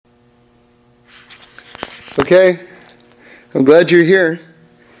Okay, I'm glad you're here.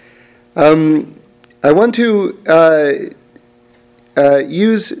 I want to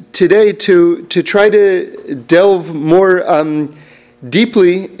use today to try to delve more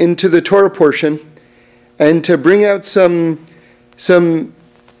deeply into the Torah portion and to bring out some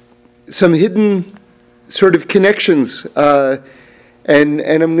hidden sort of connections. And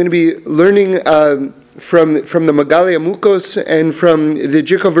I'm going to be learning from the Magalia Mukos and from the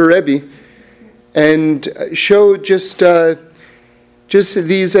Jikover Rebbe, and show just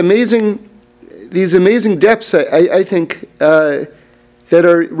these amazing depths, I think, that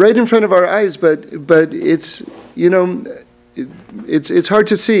are right in front of our eyes, but it's it's hard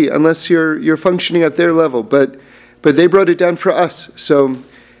to see unless you're functioning at their level. But they brought it down for us, so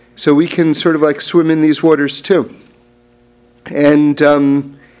we can sort of like swim in these waters too. And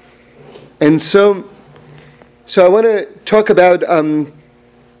so I want to talk about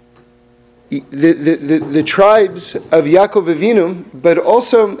the tribes of Yaakov Avinu, but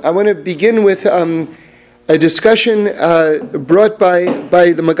also I want to begin with a discussion brought by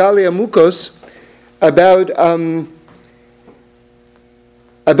the Magalia Mukos about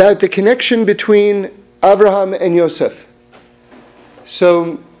the connection between Abraham and Yosef.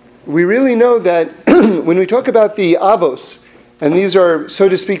 So we really know that when we talk about the Avos, and these are, so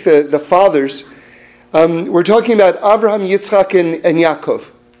to speak, the fathers, we're talking about Abraham, Yitzchak, and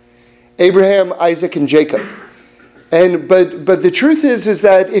Yaakov. Abraham, Isaac, and Jacob. But the truth is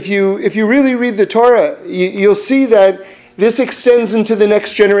that if you really read the Torah, you'll see that this extends into the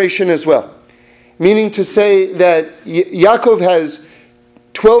next generation as well. Meaning to say that Yaakov has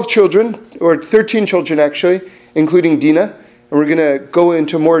 12 children, or 13 children actually, including Dinah, and we're going to go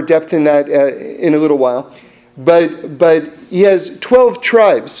into more depth in that in a little while. But he has 12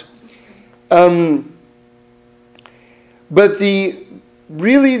 tribes. But the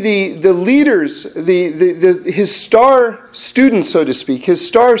leaders, his star student, so to speak, his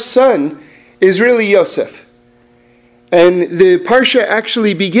star son is really Yosef. And the Parsha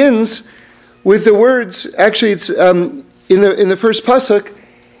actually begins with the words, actually it's in the first pasuk,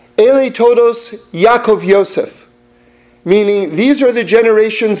 Ele Todos Yaakov Yosef, meaning these are the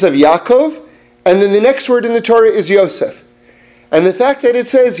generations of Yaakov, and then the next word in the Torah is Yosef. And the fact that it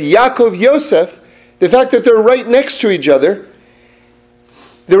says Yaakov Yosef, the fact that they're right next to each other,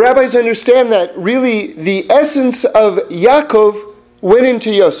 the rabbis understand that really the essence of Yaakov went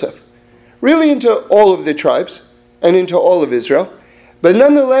into Yosef, really into all of the tribes and into all of Israel. But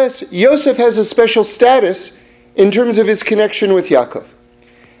nonetheless, Yosef has a special status in terms of his connection with Yaakov.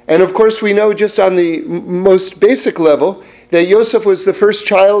 And of course, we know just on the most basic level that Yosef was the first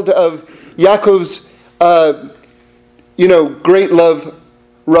child of Yaakov's, great love,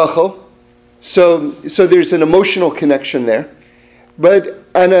 Rachel. So there's an emotional connection there. But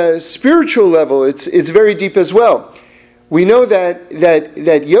on a spiritual level, it's very deep as well. We know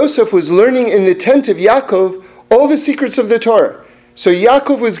that Yosef was learning in the tent of Yaakov all the secrets of the Torah. So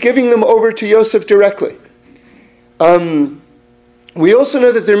Yaakov was giving them over to Yosef directly. We also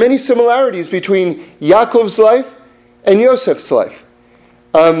know that there are many similarities between Yaakov's life and Yosef's life.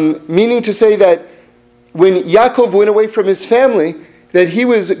 Meaning to say that when Yaakov went away from his family, that he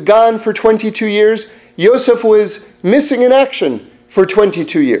was gone for 22 years, Yosef was missing in action for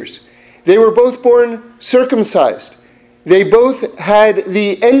 22 years. They were both born circumcised. They both had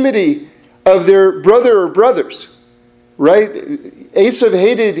the enmity of their brother or brothers, right? Esav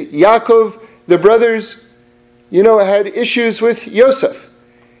hated Yaakov. The brothers, had issues with Yosef.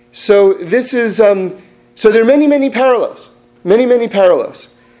 So this is, so there are many parallels, many parallels.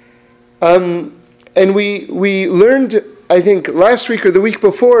 And we learned, I think, last week or the week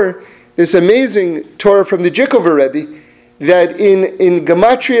before, this amazing Torah from the Jikover Rebbe, that in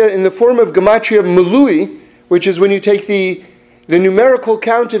Gematria, in the form of Gematria Milui, which is when you take the numerical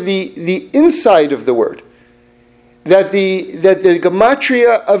count of the inside of the word, that the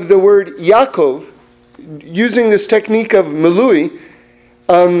Gematria of the word Yaakov, using this technique of Milui,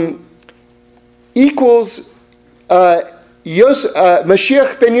 equals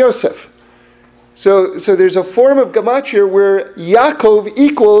Mashiach ben Yosef. So there's a form of Gematria where Yaakov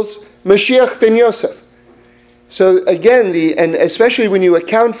equals Mashiach ben Yosef. So again, and especially when you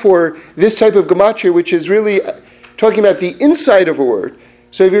account for this type of gematria, which is really talking about the inside of a word.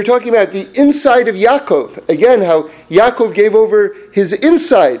 So if you're talking about the inside of Yaakov, again, how Yaakov gave over his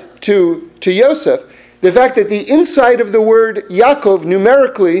inside to Yosef, the fact that the inside of the word Yaakov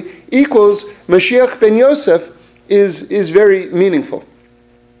numerically equals Mashiach ben Yosef is very meaningful.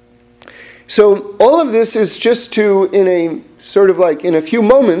 So all of this is just to, in a sort of like in a few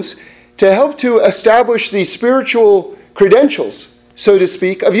moments, to help to establish the spiritual credentials, so to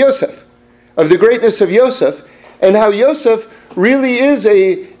speak, of Yosef. of the greatness of Yosef, and how Yosef really is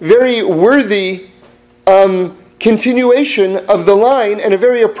a very worthy continuation of the line, and a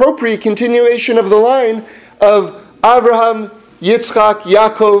very appropriate continuation of the line of Abraham, Yitzchak,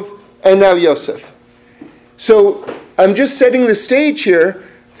 Yaakov, and now Yosef. So I'm just setting the stage here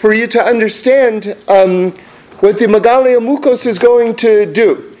for you to understand what the Magali Amukos is going to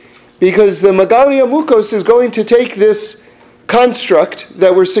do. Because the Magali Amukos is going to take this construct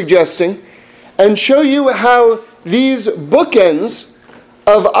that we're suggesting and show you how these bookends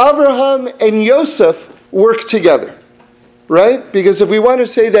of Abraham and Yosef work together. Right? Because if we want to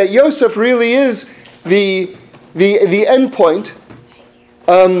say that Yosef really is the end point,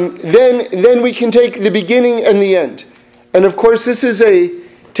 then we can take the beginning and the end. And of course, this is a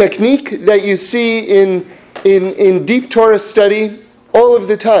technique that you see in deep Torah study all of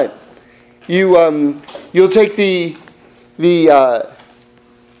the time. You'll take the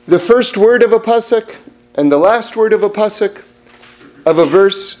first word of a pasuk and the last word of a pasuk of a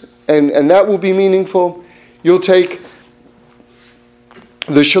verse, and that will be meaningful. You'll take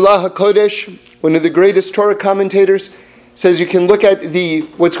the Shalach HaKodesh, one of the greatest Torah commentators, says you can look at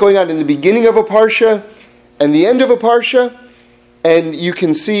what's going on in the beginning of a parsha and the end of a parsha, and you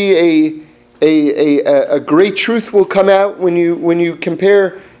can see a great truth will come out when you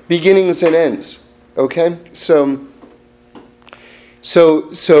compare beginnings and ends. Okay, so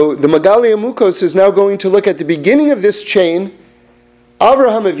the Magali Amukos is now going to look at the beginning of this chain,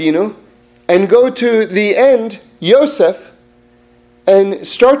 Avraham Avinu, and go to the end, Yosef, and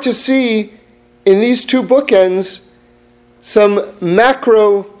start to see in these two bookends some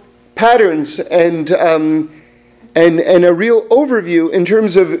macro patterns and a real overview in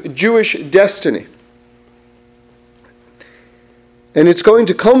terms of Jewish destiny. And it's going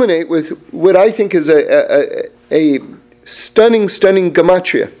to culminate with what I think is a stunning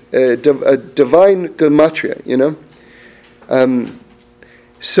gematria, a divine gematria, you know.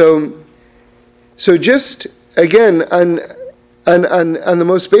 So just again on the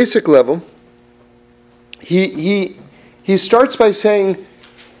most basic level, he starts by saying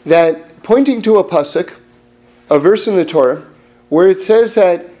that, pointing to a pasuk, a verse in the Torah, where it says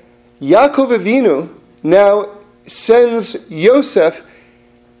that Yaakov Avinu now sends Yosef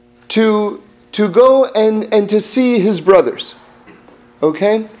to go and to see his brothers.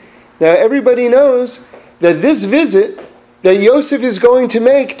 Okay? Now everybody knows that this visit that Yosef is going to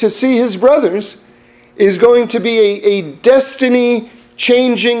make to see his brothers is going to be a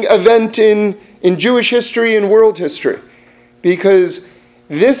destiny-changing event in Jewish history and world history. Because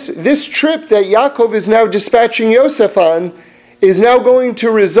this trip that Yaakov is now dispatching Yosef on is now going to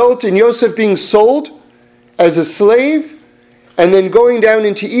result in Yosef being sold as a slave, and then going down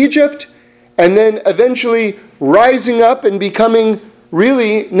into Egypt, and then eventually rising up and becoming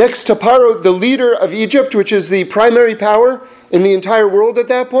really, next to Paro, the leader of Egypt, which is the primary power in the entire world at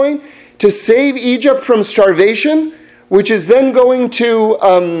that point, to save Egypt from starvation, which is then going to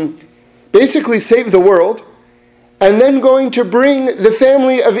basically save the world, and then going to bring the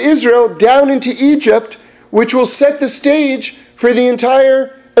family of Israel down into Egypt, which will set the stage for the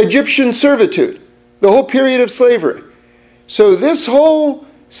entire Egyptian servitude, the whole period of slavery. So this whole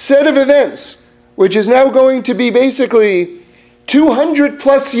set of events, which is now going to be basically 200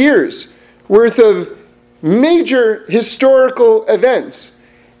 plus years worth of major historical events,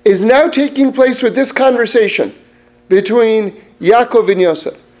 is now taking place with this conversation between Yaakov and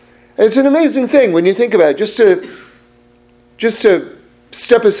Yosef. And it's an amazing thing when you think about it, just to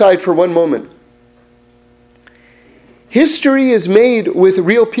step aside for one moment. History is made with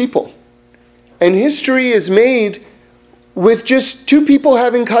real people. And history is made with just two people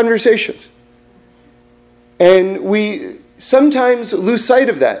having conversations. And we sometimes lose sight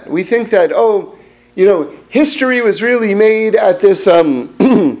of that. We think that, history was really made at this,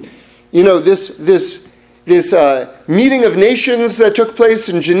 this meeting of nations that took place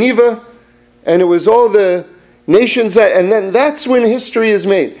in Geneva, and it was all the nations and then that's when history is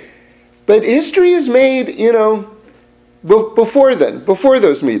made. But history is made, before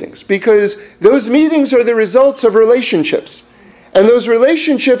those meetings, because those meetings are the results of relationships. And those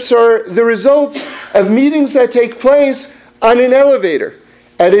relationships are the results of meetings that take place on an elevator,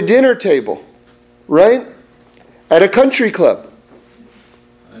 at a dinner table, right? At a country club.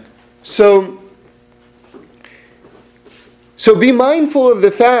 So be mindful of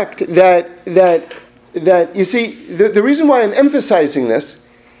the fact that you see, the reason why I'm emphasizing this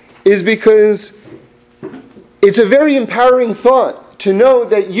is because it's a very empowering thought to know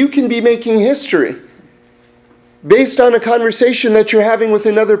that you can be making history based on a conversation that you're having with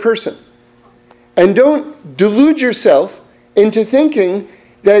another person. And don't delude yourself into thinking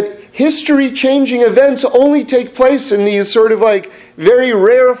that history-changing events only take place in these sort of like very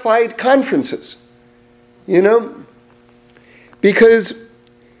rarefied conferences, Because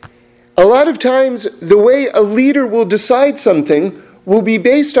a lot of times the way a leader will decide something will be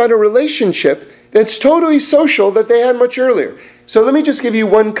based on a relationship that's totally social that they had much earlier. So let me just give you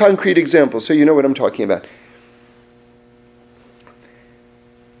one concrete example so you know what I'm talking about.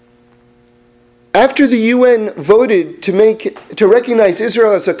 After the UN voted to recognize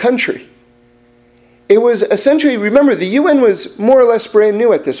Israel as a country, it was essentially, remember, the UN was more or less brand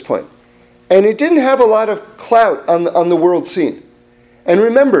new at this point, and it didn't have a lot of clout on the world scene. And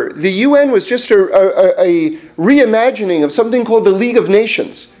remember, the UN was just a reimagining of something called the League of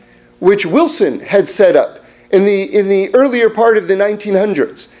Nations, which Wilson had set up in the earlier part of the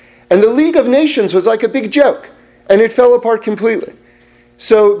 1900s. And the League of Nations was like a big joke, and it fell apart completely.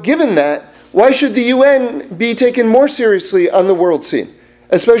 So given that, why should the UN be taken more seriously on the world scene,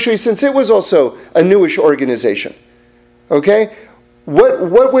 especially since it was also a newish organization? Okay?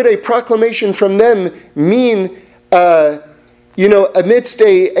 What would a proclamation from them mean, amidst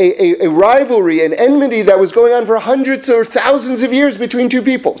a rivalry, an enmity that was going on for hundreds or thousands of years between two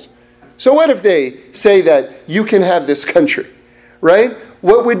peoples? So what if they say that you can have this country, right?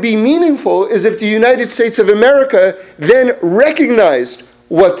 What would be meaningful is if the United States of America then recognized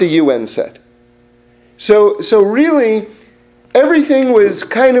what the UN said. So really, everything was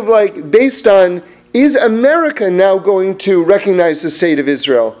kind of like based on, is America now going to recognize the state of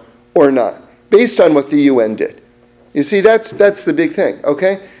Israel or not, based on what the UN did? You see, that's the big thing,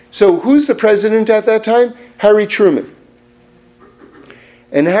 okay? So who's the president at that time? Harry Truman.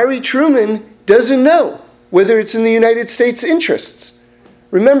 And Harry Truman doesn't know whether it's in the United States' interests.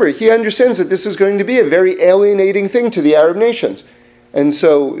 Remember, he understands that this is going to be a very alienating thing to the Arab nations. And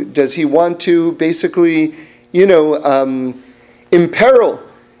so does he want to basically, imperil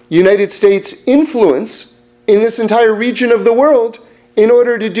United States influence in this entire region of the world in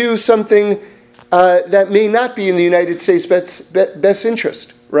order to do something that may not be in the United States' best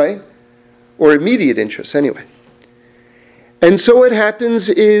interest, right? Or immediate interest, anyway. And so what happens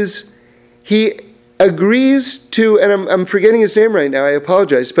is he agrees to, and I'm forgetting his name right now, I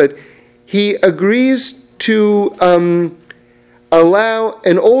apologize, but he agrees to allow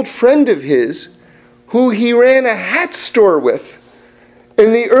an old friend of his who he ran a hat store with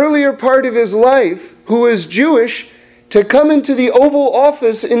in the earlier part of his life, who was Jewish, to come into the Oval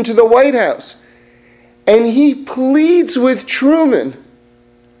Office, into the White House. And he pleads with Truman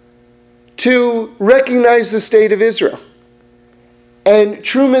to recognize the state of Israel. And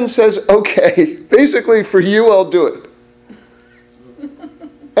Truman says, okay, basically for you I'll do it.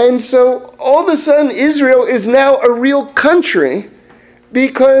 And so all of a sudden Israel is now a real country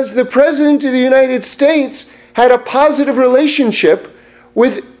because the President of the United States had a positive relationship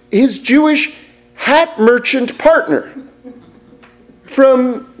with his Jewish hat merchant partner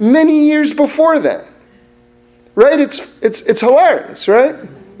from many years before that. Right? It's hilarious, right?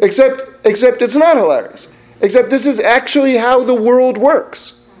 Except it's not hilarious. Except this is actually how the world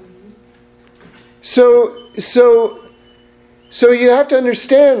works. So you have to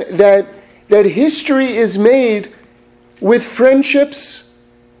understand that history is made with friendships,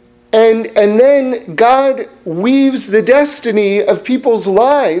 and then God weaves the destiny of people's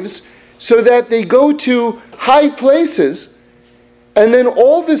lives so that they go to high places, and then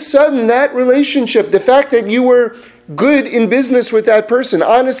all of a sudden that relationship, the fact that you were good in business with that person,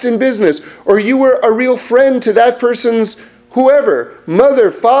 honest in business, or you were a real friend to that person's whoever,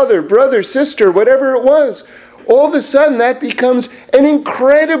 mother, father, brother, sister, whatever it was, all of a sudden that becomes an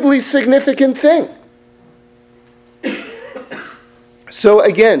incredibly significant thing. So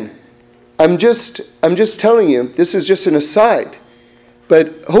again, I'm just telling you, this is just an aside,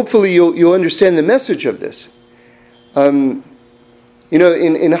 but hopefully you'll understand the message of this. In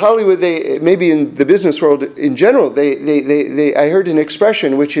Hollywood, maybe in the business world in general, I heard an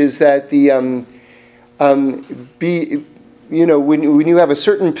expression which is that when you have a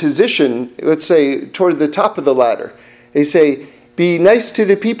certain position, let's say toward the top of the ladder, they say, be nice to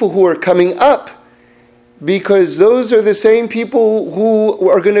the people who are coming up, because those are the same people who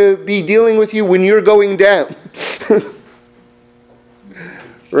are going to be dealing with you when you're going down.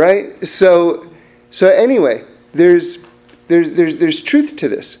 Right? So anyway, there's truth to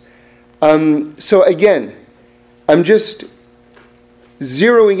this. So again, I'm just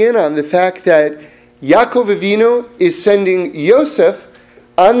zeroing in on the fact that Yaakov Avinu is sending Yosef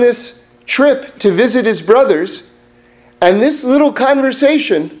on this trip to visit his brothers, and this little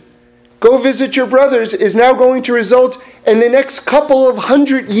conversation, go visit your brothers, is now going to result in the next couple of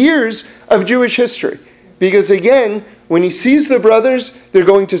 100 years of Jewish history. Because again, when he sees the brothers, they're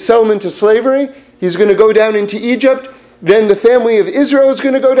going to sell him into slavery. He's going to go down into Egypt. Then the family of Israel is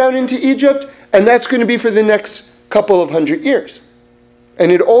going to go down into Egypt. And that's going to be for the next couple of 100 years.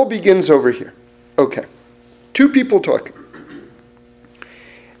 And it all begins over here. Okay. Two people talking.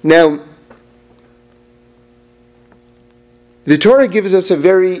 Now, the Torah gives us a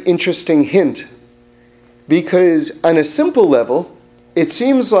very interesting hint, because on a simple level, it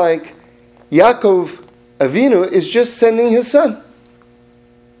seems like Yaakov Avinu is just sending his son.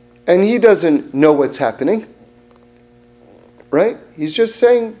 And he doesn't know what's happening. Right? He's just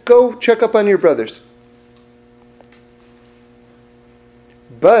saying, go check up on your brothers.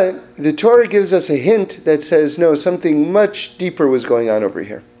 But the Torah gives us a hint that says, no, something much deeper was going on over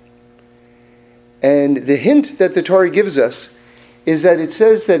here. And the hint that the Torah gives us is that it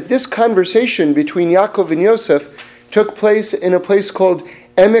says that this conversation between Yaakov and Yosef took place in a place called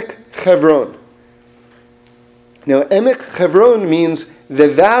Emek Chevron. Now, Emek Chevron means the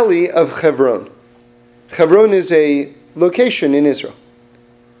valley of Chevron. Chevron is a location in Israel.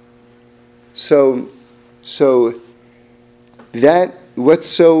 So that, what's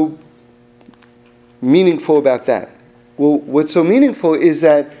so meaningful about that? Well, what's so meaningful is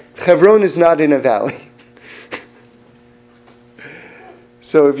that Chevron is not in a valley.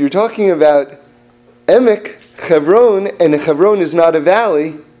 So if you're talking about Emek Chevron, and Chevron is not a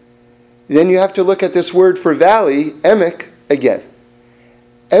valley, then you have to look at this word for valley, Emek, again.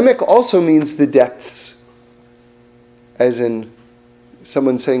 Emek also means the depths. As in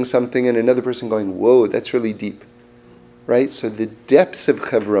someone saying something and another person going, whoa, that's really deep. Right? So the depths of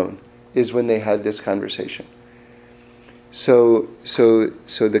Chevron is when they had this conversation. So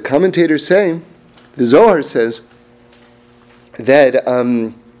the commentators say, the Zohar says, that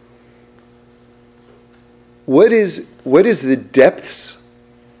what is the depths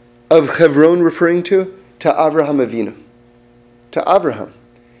of Chevron referring to? To Avraham Avinu. To Avraham.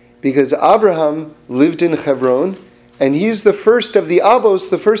 Because Avraham lived in Chevron, and he's the first of the Avos,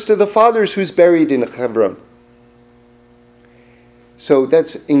 the first of the fathers who's buried in Chevron. So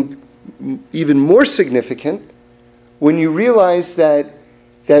that's even more significant when you realize that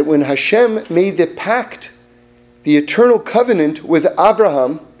when Hashem made the pact, the eternal covenant with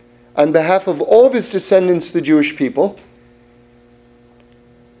Abraham on behalf of all of his descendants, the Jewish people,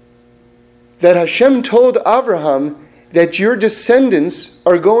 that Hashem told Abraham that your descendants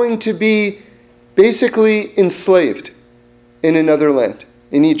are going to be basically enslaved in another land,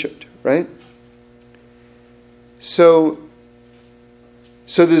 in Egypt, right? So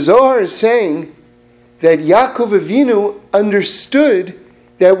the Zohar is saying that Yaakov Avinu understood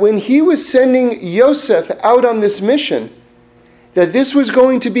that when he was sending Yosef out on this mission, that this was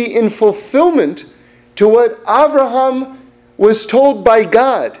going to be in fulfillment to what Abraham was told by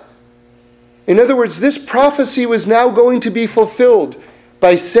God. In other words, this prophecy was now going to be fulfilled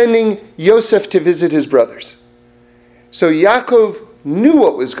by sending Yosef to visit his brothers. So Yaakov knew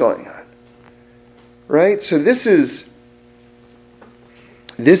what was going on. Right? So this is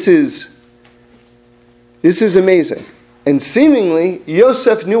amazing. And seemingly,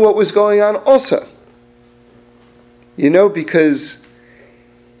 Yosef knew what was going on also. Because,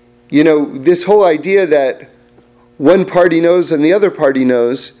 this whole idea that one party knows and the other party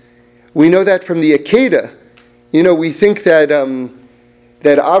knows, we know that from the Akedah. We think that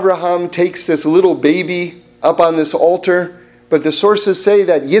Abraham takes this little baby up on this altar, but the sources say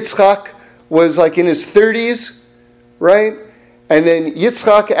that Yitzchak was like in his 30s, right? And then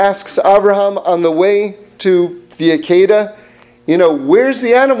Yitzchak asks Abraham on the way to the Akedah, where's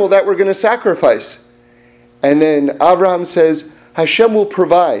the animal that we're going to sacrifice? And then Abraham says, Hashem will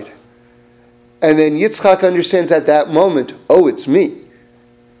provide. And then Yitzchak understands at that moment, oh, it's me.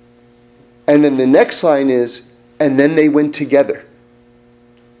 And then the next line is, and then they went together.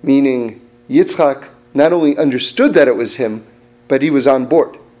 Meaning, Yitzchak not only understood that it was him, but he was on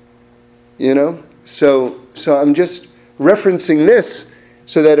board. So I'm just referencing this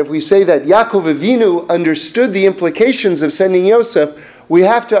so that if we say that Yaakov Avinu understood the implications of sending Yosef, we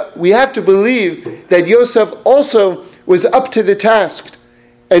have to believe that Yosef also was up to the task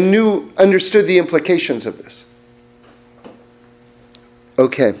and understood the implications of this.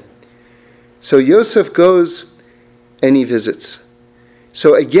 Okay. So Yosef goes and he visits.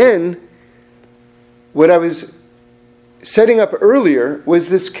 So again, what I was setting up earlier was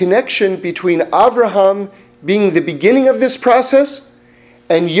this connection between Abraham being the beginning of this process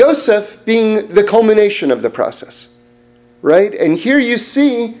and Yosef being the culmination of the process. Right? And here you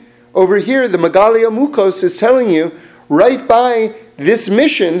see, over here, the Megalia Mukos is telling you, right by this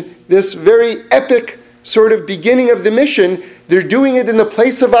mission, this very epic sort of beginning of the mission, they're doing it in the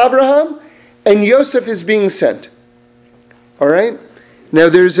place of Abraham, and Yosef is being sent. All right? Now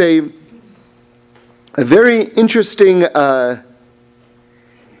there's a very interesting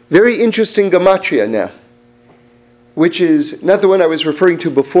gematria now, which is not the one I was referring to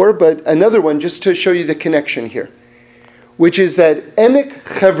before, but another one just to show you the connection here, which is that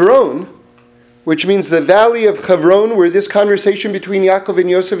Emek Chevron, which means the valley of Chevron, where this conversation between Yaakov and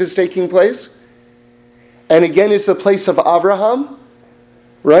Yosef is taking place, and again is the place of Abraham,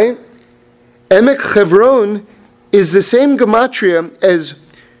 right? Emek Chevron is the same gematria as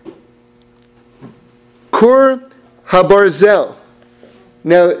Kur HaBarzel.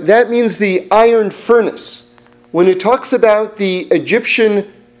 Now that means the iron furnace. When it talks about the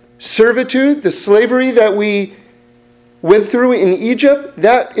Egyptian servitude, the slavery that we went through in Egypt,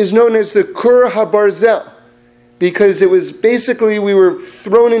 that is known as the Kur HaBarzel, because it was basically, we were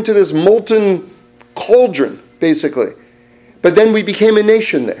thrown into this molten cauldron, basically. But then we became a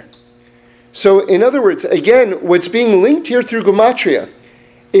nation there. So in other words, again, what's being linked here through gematria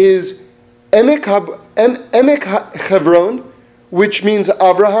is Emek Chevron, which means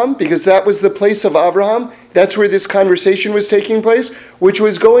Abraham, because that was the place of Abraham. That's where this conversation was taking place, which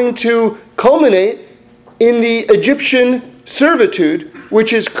was going to culminate in the Egyptian servitude,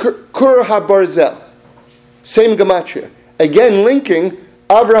 which is Kur HaBarzel. Same gematria. Again, linking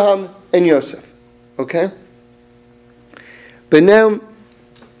Abraham and Yosef. Okay? But now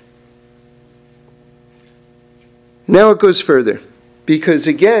it goes further. Because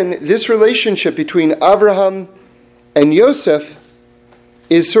again, this relationship between Abraham and Yosef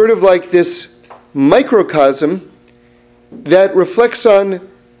is sort of like this microcosm that reflects on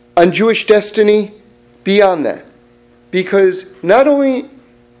Jewish destiny beyond that. Because not only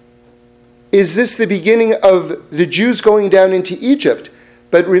is this the beginning of the Jews going down into Egypt,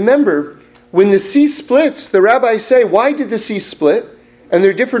 but remember, when the sea splits, the rabbis say, why did the sea split? And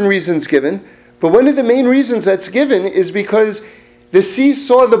there are different reasons given. But one of the main reasons that's given is because the sea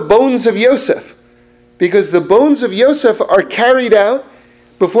saw the bones of Yosef. Because the bones of Yosef are carried out.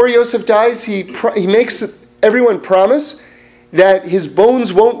 Before Yosef dies, he makes everyone promise that his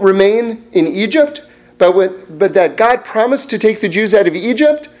bones won't remain in Egypt, but that God promised to take the Jews out of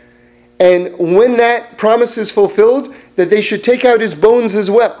Egypt, and when that promise is fulfilled, that they should take out his bones as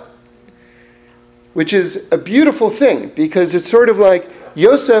well. Which is a beautiful thing, because it's sort of like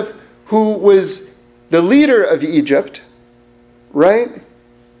Yosef, who was the leader of Egypt, right,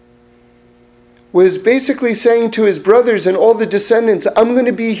 was basically saying to his brothers and all the descendants, I'm going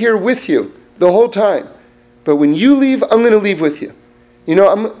to be here with you the whole time. But when you leave, I'm going to leave with you. You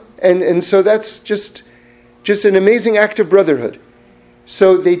know, and so that's just an amazing act of brotherhood.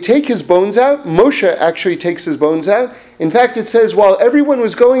 So they take his bones out. Moshe actually takes his bones out. In fact, it says while everyone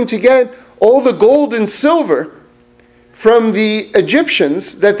was going to get all the gold and silver from the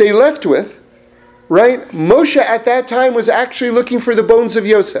Egyptians that they left with, right? Moshe at that time was actually looking for the bones of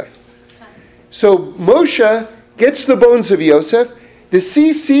Yosef. So Moshe gets the bones of Yosef. The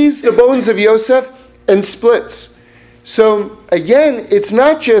sea sees the bones of Yosef and splits. So again, it's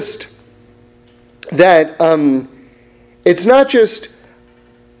not just that. It's not just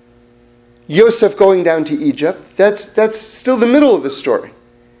Yosef going down to Egypt. That's still the middle of the story.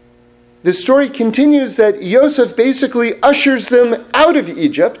 The story continues that Yosef basically ushers them out of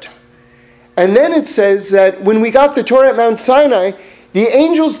Egypt. And then it says that when we got the Torah at Mount Sinai, the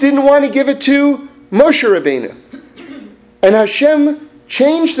angels didn't want to give it to Moshe Rabbeinu. And Hashem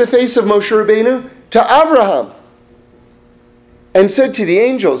changed the face of Moshe Rabbeinu to Abraham and said to the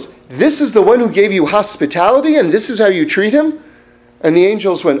angels, this is the one who gave you hospitality and this is how you treat him? And the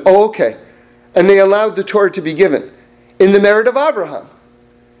angels went, oh, okay. And they allowed the Torah to be given in the merit of Abraham.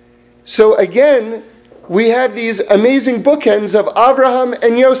 So again, we have these amazing bookends of Abraham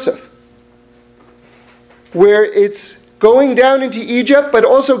and Yosef, where it's going down into Egypt, but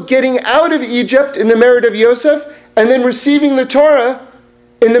also getting out of Egypt in the merit of Yosef, and then receiving the Torah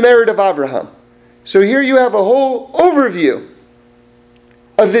in the merit of Abraham. So here you have a whole overview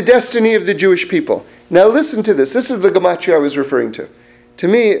of the destiny of the Jewish people. Now listen to this. This is the gematria I was referring to. To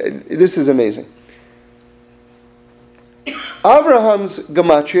me, this is amazing. Abraham's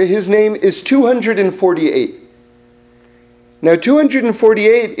gematria, his name is 248. Now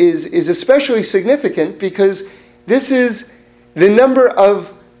 248 is especially significant because this is the number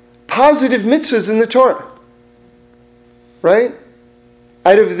of positive mitzvahs in the Torah. Right?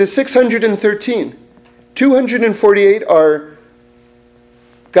 Out of the 613, 248 are,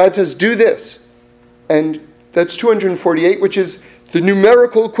 God says, do this. And that's 248, which is the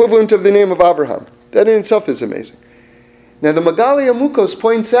numerical equivalent of the name of Abraham. That in itself is amazing. Now the Magali Amukos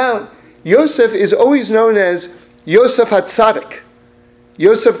points out, Yosef is always known as Yosef HaTzadik,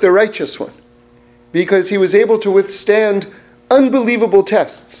 Yosef the righteous one. because he was able to withstand unbelievable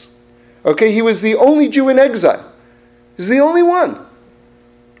tests. Okay, he was the only Jew in exile. He was the only one,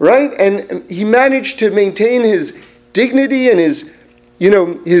 right? And he managed to maintain his dignity and his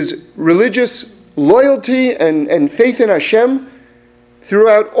religious loyalty and faith in Hashem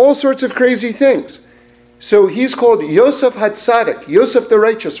throughout all sorts of crazy things. So he's called Yosef HaTzadik, Yosef the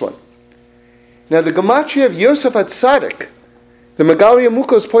righteous one. Now the gematria of Yosef HaTzadik, the Megalia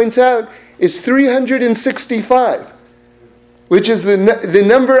Mukos points out, is 365, which is the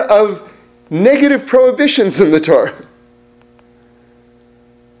number of negative prohibitions in the Torah.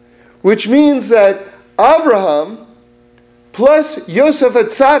 Which means that Avraham plus Yosef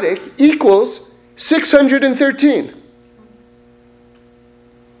HaTzadik equals 613.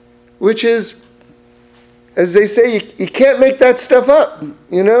 Which is, as they say, you can't make that stuff up,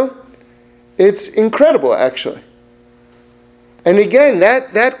 It's incredible, actually. And again,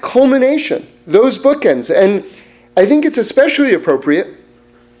 that culmination, those bookends, and I think it's especially appropriate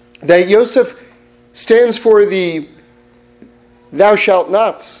that Yosef stands for the thou shalt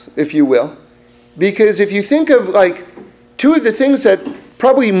nots, if you will, because if you think of two of the things that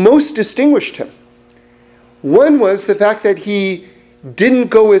probably most distinguished him, one was the fact that he didn't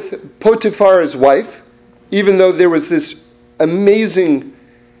go with Potiphar's wife, even though there was this amazing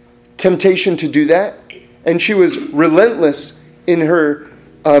temptation to do that, and she was relentless in her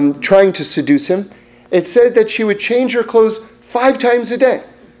trying to seduce him. It said that she would change her clothes 5 times a day,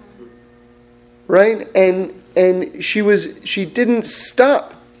 right? And she didn't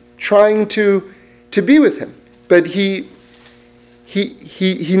stop trying to be with him, but he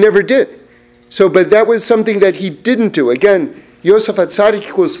never did. So, but that was something that he didn't do. Again, Yosef HaTzadik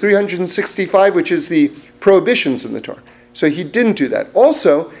equals 365, which is the prohibitions in the Torah. So he didn't do that.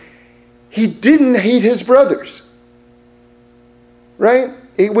 Also, he didn't hate his brothers. Right?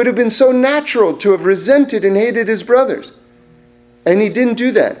 It would have been so natural to have resented and hated his brothers. And he didn't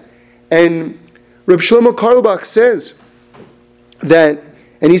do that. And Reb Shlomo Carlebach says that,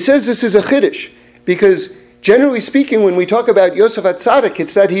 and he says this is a chiddush, because generally speaking, when we talk about Yosef HaTzadik,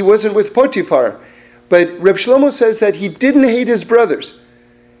 it's that he wasn't with Potiphar. But Reb Shlomo says that he didn't hate his brothers.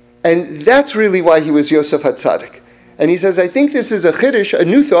 And that's really why he was Yosef HaTzadik. And he says, I think this is a chiddush, a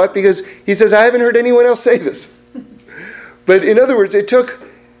new thought, because he says, I haven't heard anyone else say this. But in other words, it took,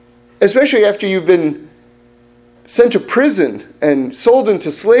 especially after you've been sent to prison and sold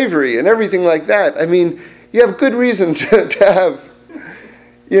into slavery and everything like that, I mean, you have good reason to have,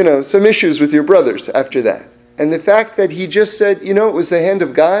 some issues with your brothers after that. And the fact that he just said, it was the hand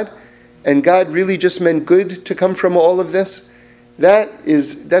of God, and God really just meant good to come from all of this,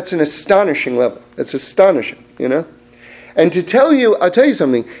 that's an astonishing level. That's astonishing, And to tell you, I'll tell you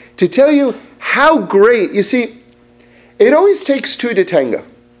something, to tell you how great, you see, it always takes 2 to tango,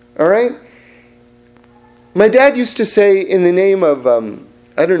 all right? My dad used to say in the name of,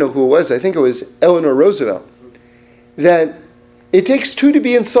 I don't know who it was, I think it was Eleanor Roosevelt, that it takes 2 to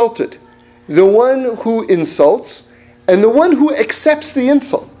be insulted. The one who insults and the one who accepts the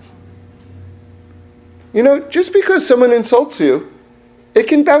insult. Just because someone insults you, it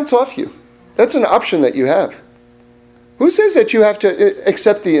can bounce off you. That's an option that you have. Who says that you have to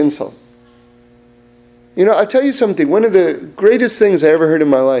accept the insult? I'll tell you something. One of the greatest things I ever heard in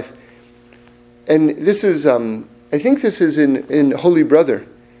my life, and this is, I think this is in Holy Brother,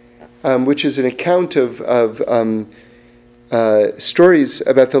 which is an account of stories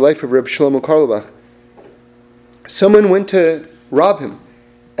about the life of Reb Shlomo Carlebach. Someone went to rob him,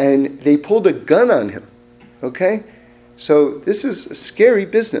 and they pulled a gun on him. Okay? So this is a scary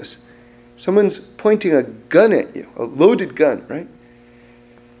business. Someone's pointing a gun at you, a loaded gun, right?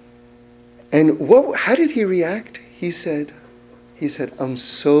 And how did he react? He said, I'm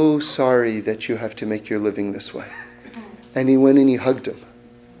so sorry that you have to make your living this way. And he went and he hugged him.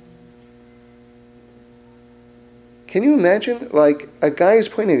 Can you imagine, a guy is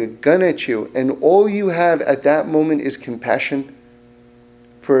pointing a gun at you and all you have at that moment is compassion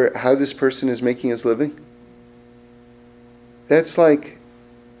for how this person is making his living? That's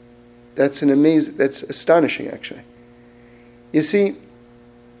astonishing, actually. You see,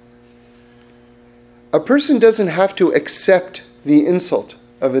 a person doesn't have to accept the insult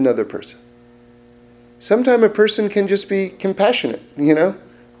of another person. Sometimes a person can just be compassionate,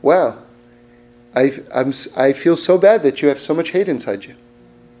 Wow, I feel so bad that you have so much hate inside you.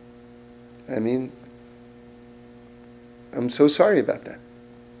 I mean, I'm so sorry about that.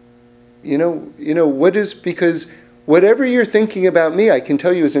 Because whatever you're thinking about me, I can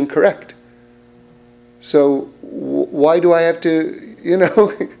tell you is incorrect. So why do I have to,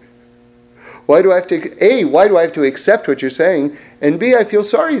 why do I have to, A, why do I have to accept what you're saying? And B, I feel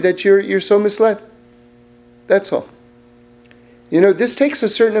sorry that you're so misled. That's all. This takes a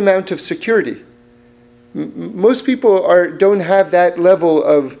certain amount of security. Most people don't have that level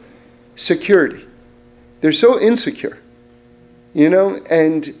of security. They're so insecure,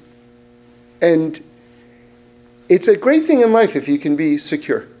 and it's a great thing in life if you can be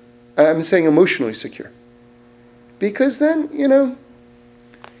secure. I'm saying emotionally secure. Because then,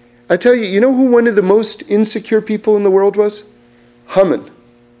 I tell you, who one of the most insecure people in the world was? Haman.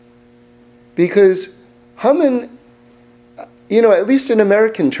 Because Haman, at least in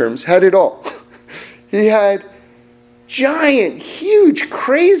American terms, had it all. He had giant, huge,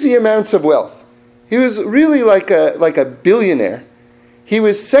 crazy amounts of wealth. He was really like a billionaire. He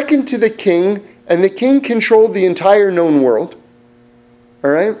was second to the king, and the king controlled the entire known world. All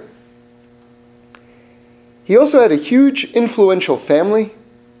right? He also had a huge, influential family,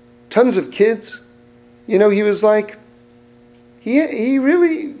 tons of kids. He was like, he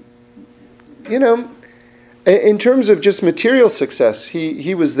really, in terms of just material success,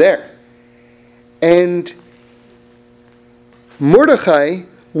 he was there. And Mordechai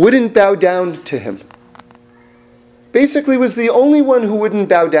wouldn't bow down to him. Basically was the only one who wouldn't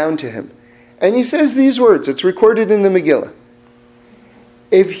bow down to him. And he says these words, it's recorded in the Megillah.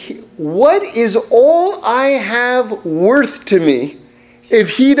 What is all I have worth to me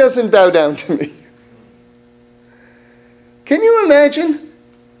if he doesn't bow down to me? Can you imagine?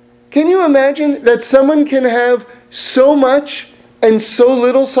 Can you imagine that someone can have so much and so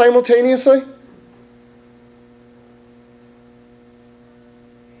little simultaneously?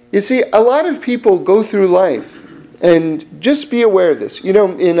 You see, a lot of people go through life, and just be aware of this.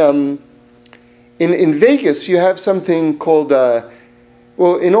 In Vegas, you have something called,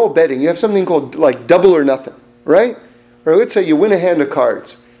 in all betting, you have something called like double or nothing, right? Or let's say you win a hand of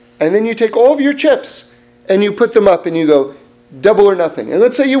cards, and then you take all of your chips, and you put them up, and you go, double or nothing. And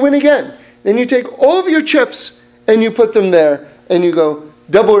let's say you win again. Then you take all of your chips, and you put them there, and you go,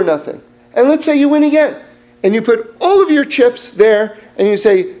 double or nothing. And let's say you win again. And you put all of your chips there, and you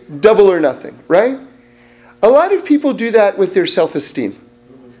say, double or nothing, right? A lot of people do that with their self-esteem,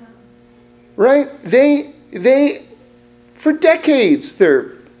 right? They, for decades,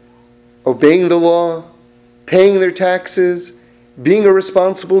 they're obeying the law, paying their taxes, being a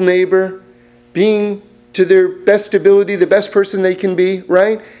responsible neighbor, being to their best ability, the best person they can be,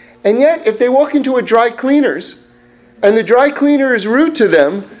 right? And yet, if they walk into a dry cleaner's, and the dry cleaner is rude to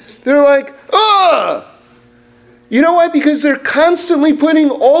them, they're like, ugh! You know why? Because they're constantly putting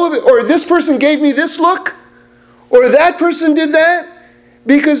all of it, or this person gave me this look, or that person did that,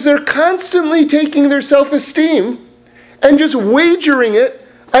 because they're constantly taking their self-esteem and just wagering it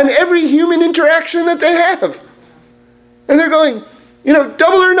on every human interaction that they have. And they're going,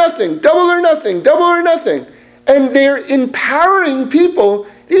 double or nothing, double or nothing, double or nothing. And they're empowering people.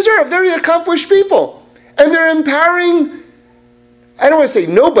 These are very accomplished people. And they're empowering, I don't want to say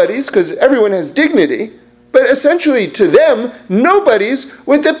nobodies, because everyone has dignity, but essentially to them, nobodies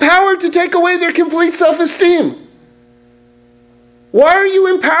with the power to take away their complete self-esteem. Why are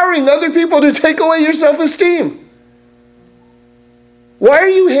you empowering other people to take away your self-esteem? Why are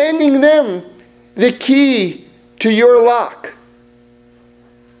you handing them the key to your lock?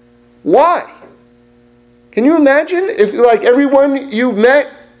 Why? Can you imagine if, like, everyone you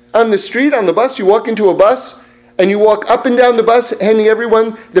met on the street, on the bus, you walk into a bus, and you walk up and down the bus handing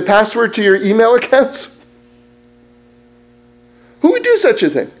everyone the password to your email accounts? Who would do such a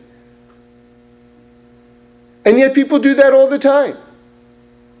thing? And yet people do that all the time.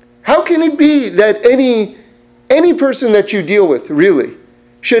 How can it be that any person that you deal with, really,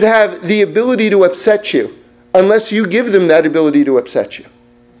 should have the ability to upset you unless you give them that ability to upset you?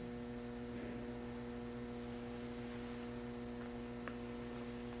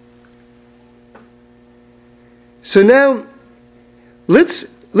 So now,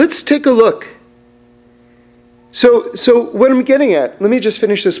 let's take a look. So what I'm getting at, let me just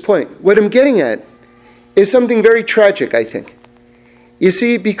finish this point. What I'm getting at is something very tragic, I think. You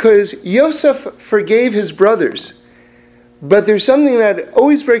see, because Yosef forgave his brothers, but there's something that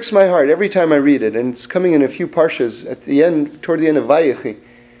always breaks my heart every time I read it, and it's coming in a few parshas at the end, toward the end of Vayechi,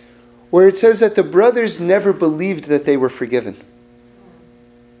 where it says that the brothers never believed that they were forgiven.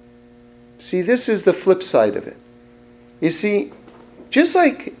 See, this is the flip side of it. You see, just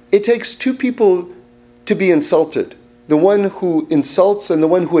like it takes two people to be insulted, the one who insults and the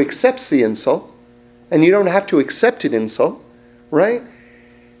one who accepts the insult, and you don't have to accept an insult, right?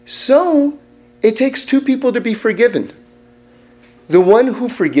 So, it takes two people to be forgiven. The one who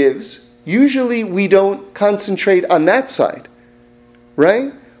forgives, usually we don't concentrate on that side,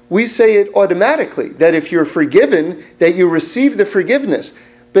 right? We say it automatically, that if you're forgiven, that you receive the forgiveness.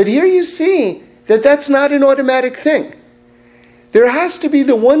 But here you see that that's not an automatic thing. There has to be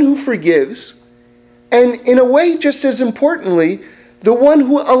the one who forgives, and in a way, just as importantly, the one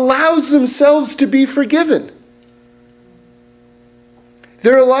who allows themselves to be forgiven.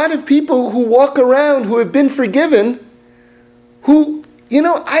 There are a lot of people who walk around who have been forgiven who,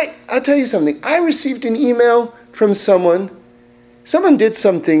 I'll tell you something. I received an email from someone. Someone did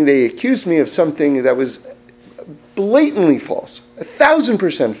something, they accused me of something that was blatantly false,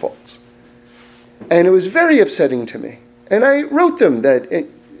 1,000% false. And it was very upsetting to me. And I wrote them that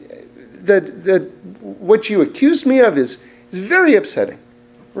what you accused me of is very upsetting,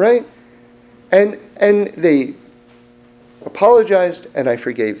 right? And they apologized, and I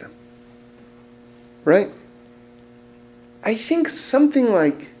forgave them, right? I think something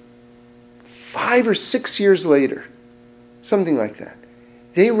like 5 or 6 years later, something like that,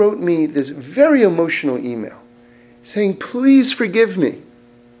 they wrote me this very emotional email saying, please forgive me.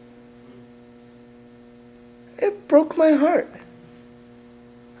 It broke my heart.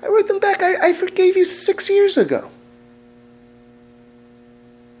 I wrote them back, I forgave you 6 years ago.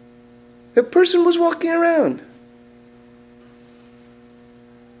 The person was walking around.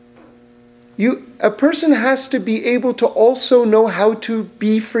 A person has to be able to also know how to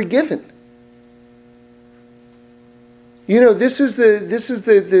be forgiven. This is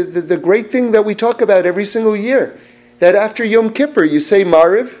the great thing that we talk about every single year. That after Yom Kippur, you say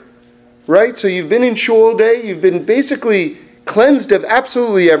Mariv, right? So you've been in shul all day, you've been basically cleansed of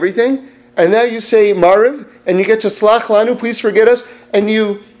absolutely everything, and now you say Mariv, and you get to Slach Lanu, please forgive us, and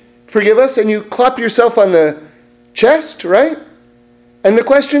you forgive us, and you clap yourself on the chest, right? And the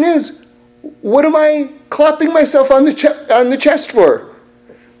question is, what am I clapping myself on the chest for?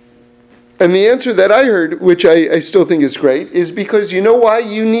 And the answer that I heard, which I still think is great, is because you know why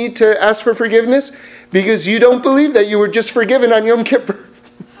you need to ask for forgiveness? Because you don't believe that you were just forgiven on Yom Kippur.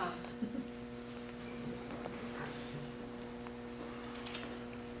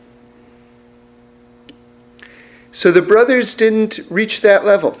 So the brothers didn't reach that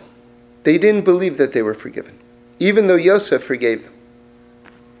level. They didn't believe that they were forgiven, even though Yosef forgave them.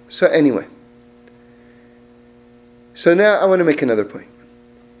 So anyway. So now I want to make another point.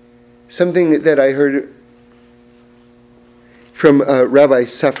 Something that I heard from Rabbi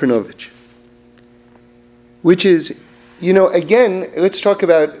Safranovich, which is, again, let's talk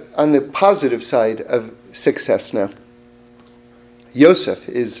about on the positive side of success now. Yosef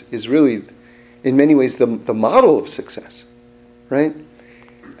is really, in many ways, the model of success, right?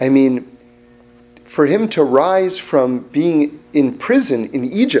 I mean, for him to rise from being in prison in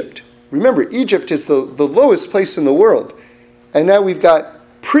Egypt, remember, Egypt is the lowest place in the world, and now we've got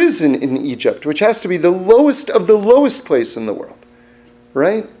prison in Egypt, which has to be the lowest of the lowest place in the world,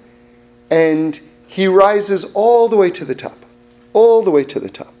 right? And he rises all the way to the top,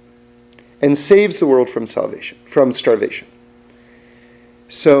 and saves the world from starvation.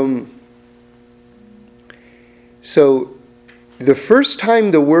 So the first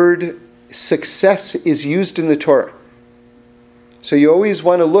time the word success is used in the Torah, so you always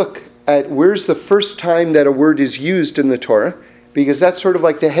want to look at where's the first time that a word is used in the Torah, because that's sort of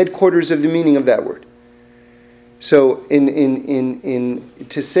like the headquarters of the meaning of that word. So in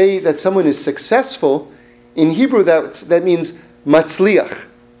to say that someone is successful, in Hebrew that means matzliach.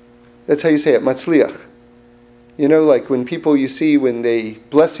 That's how you say it, matzliach. Like when people you see when they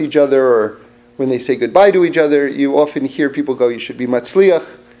bless each other or when they say goodbye to each other, you often hear people go, you should be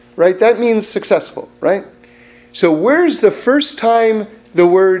matzliach, right? That means successful, right? So where's the first time the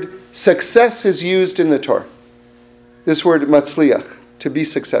word success is used in the Torah? This word matzliach, to be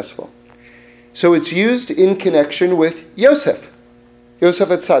successful. So it's used in connection with Yosef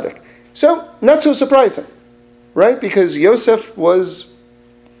HaTzadik. So not so surprising, right? Because Yosef was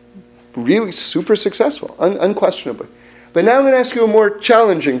really super successful, unquestionably. But now I'm going to ask you a more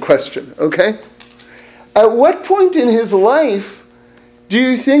challenging question, okay? At what point in his life do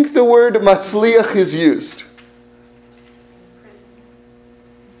you think the word matzliach is used? Prison.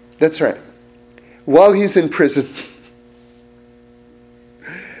 That's right. While he's in prison.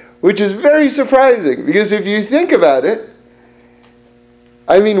 Which is very surprising, because if you think about it,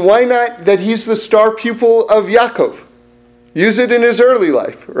 I mean, why not that he's the star pupil of Yaakov? Use it in his early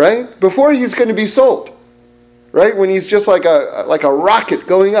life, right? Before he's going to be sold, right? When he's just like a rocket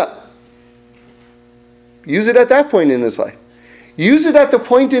going up. Use it at that point in his life. Use it at the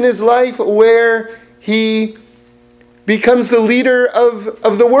point in his life where he becomes the leader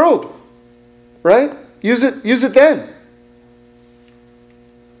of the world, right? Use it then.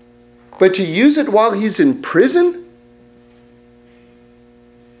 But to use it while he's in prison?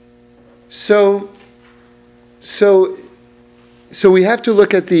 So we have to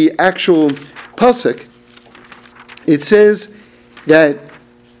look at the actual pasuk, it says that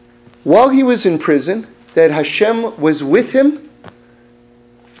while he was in prison, that Hashem was with him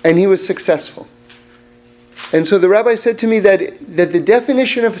and he was successful. And so the rabbi said to me that the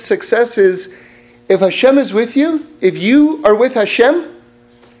definition of success is, if Hashem is with you, if you are with Hashem,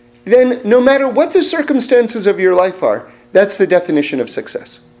 then no matter what the circumstances of your life are, that's the definition of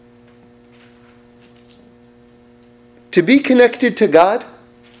success. To be connected to God,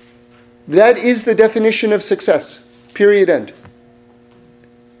 that is the definition of success. Period, end.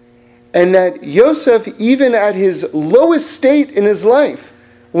 And that Yosef, even at his lowest state in his life,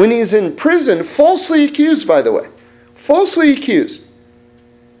 when he's in prison, falsely accused, by the way, falsely accused,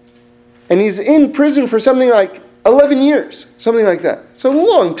 and he's in prison for something like 11 years, something like that. It's a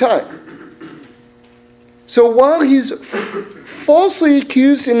long time. So while he's falsely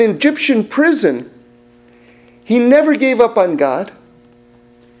accused in an Egyptian prison, he never gave up on God.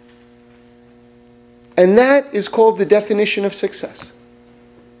 And that is called the definition of success.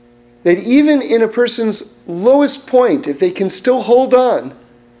 That even in a person's lowest point, if they can still hold on,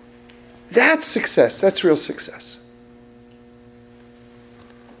 that's success. That's real success.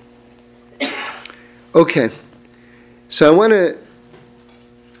 Okay. So I want to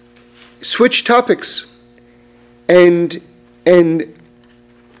switch topics and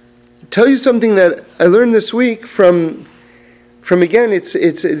tell you something that I learned this week from again, it's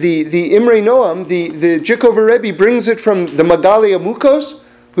the Imre Noam, the Jikover Rebbe brings it from the Magali Amukos,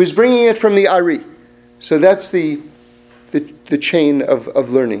 who's bringing it from the Ari. So that's the chain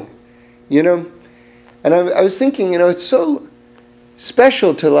of learning, you know. And I was thinking, you know, it's so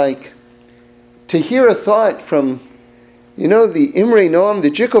special to hear a thought from, you know, the Imre Noam, the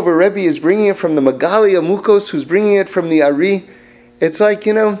Jikover Rebbe is bringing it from the Magali Amukos, who's bringing it from the Ari. It's like,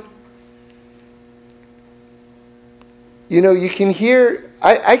 you know, you can hear,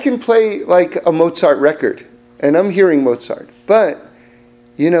 I can play like a Mozart record, and I'm hearing Mozart. But,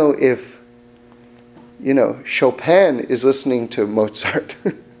 you know, if, you know, Chopin is listening to Mozart,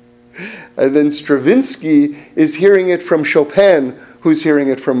 and then Stravinsky is hearing it from Chopin, who's hearing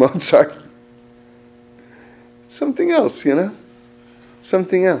it from Mozart. It's something else, you know?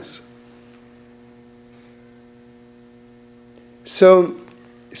 Something else. So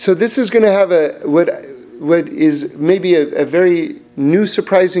this is going to have what is maybe a very new,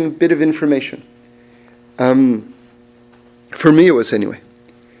 surprising bit of information. For me it was anyway.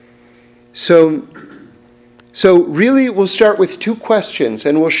 So really we'll start with two questions,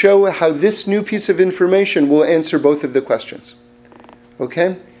 and we'll show how this new piece of information will answer both of the questions.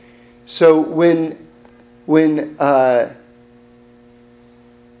 Okay? So when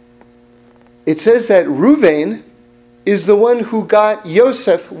it says that Ruvain is the one who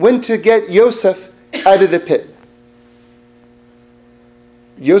went to get Yosef out of the pit.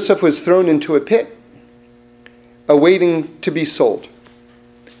 Yosef was thrown into a pit, awaiting to be sold.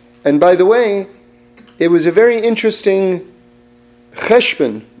 And by the way, it was a very interesting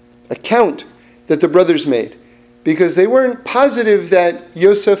cheshbon, account, that the brothers made, because they weren't positive that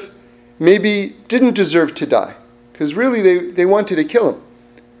Yosef maybe didn't deserve to die, because really they wanted to kill him.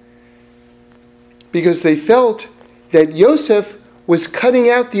 Because they felt that Yosef was cutting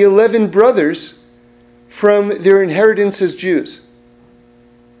out the 11 brothers from their inheritance as Jews.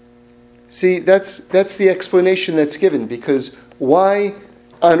 See, that's the explanation that's given, because why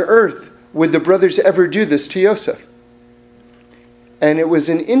on earth would the brothers ever do this to Yosef? And it was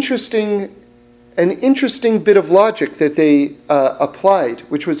an interesting bit of logic that they applied,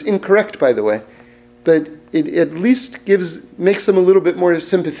 which was incorrect, by the way, but it at least makes them a little bit more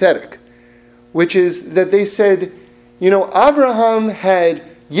sympathetic, which is that they said, you know, Abraham had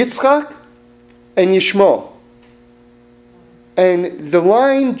Yitzchak and Yishmael, and the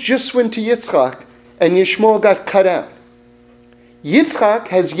line just went to Yitzchak, and Yishmael got cut out. Yitzchak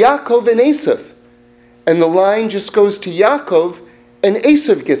has Yaakov and Esav, and the line just goes to Yaakov, and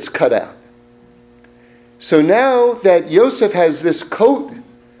Esav gets cut out. So now that Yosef has this coat,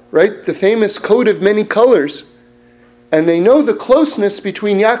 right, the famous coat of many colors, and they know the closeness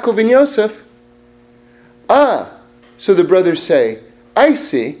between Yaakov and Yosef, so the brothers say, I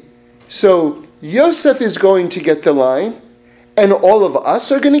see, so Yosef is going to get the line, and all of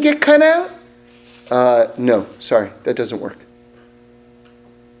us are going to get cut out? No, sorry, that doesn't work.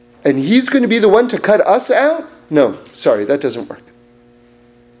 And he's going to be the one to cut us out? No, sorry, that doesn't work.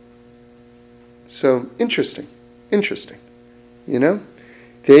 So, interesting. You know?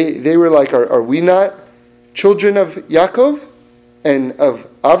 They were like, are we not children of Yaakov and of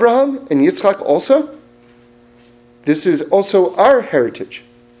Abraham and Yitzchak also? This is also our heritage.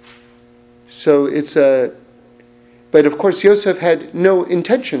 So but of course Yosef had no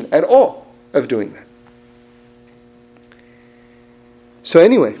intention at all of doing that. So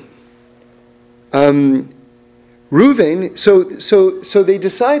anyway, Reuven, so they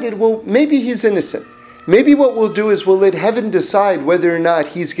decided, well, maybe he's innocent. Maybe what we'll do is we'll let heaven decide whether or not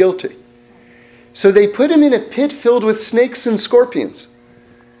he's guilty. So they put him in a pit filled with snakes and scorpions.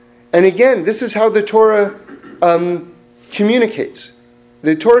 And again, this is how the Torah communicates.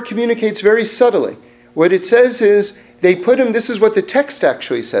 The Torah communicates very subtly. What it says is, they put him, this is what the text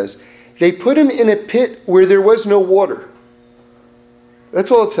actually says, they put him in a pit where there was no water.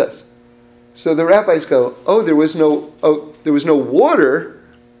 That's all it says. So the rabbis go, there was no water?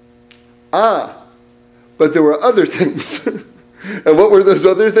 But there were other things. And what were those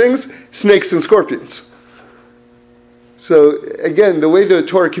other things? Snakes and scorpions. So again, the way the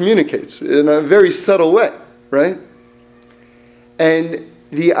Torah communicates, in a very subtle way, right? And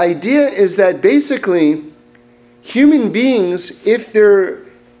the idea is that basically, human beings, if they're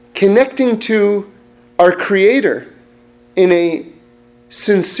connecting to our Creator in a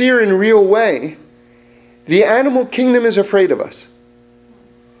sincere and real way, the animal kingdom is afraid of us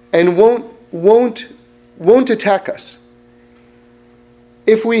and won't attack us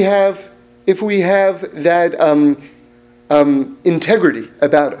if we have that integrity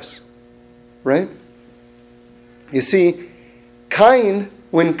about us, right? You see,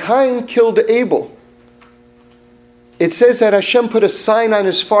 when Cain killed Abel, it says that Hashem put a sign on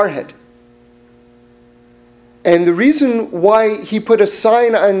his forehead. And the reason why he put a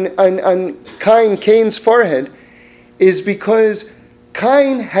sign on Cain's forehead is because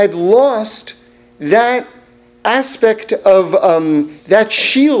Cain had lost that aspect of that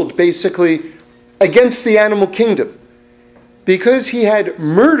shield, basically, against the animal kingdom. Because he had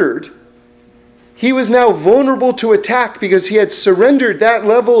murdered, he was now vulnerable to attack because he had surrendered that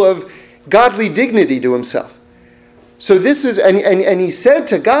level of godly dignity to himself. So this is, and he said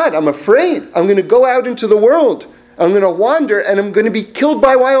to God, I'm afraid. I'm going to go out into the world. I'm going to wander and I'm going to be killed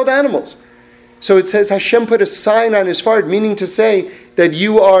by wild animals. So it says Hashem put a sign on his forehead, meaning to say that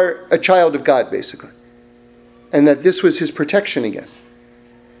you are a child of God, basically. And that this was his protection again.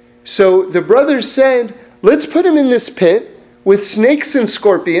 So the brothers said, let's put him in this pit with snakes and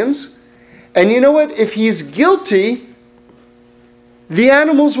scorpions. And you know what? If he's guilty, the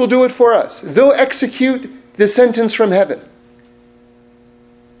animals will do it for us. They'll execute the sentence from heaven.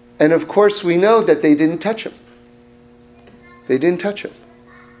 And of course, we know that they didn't touch him. They didn't touch him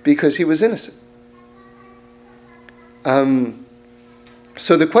because he was innocent.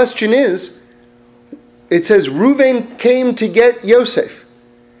 So the question is, it says Reuven came to get Yosef.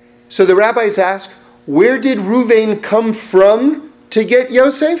 So the rabbis ask, where did Reuven come from to get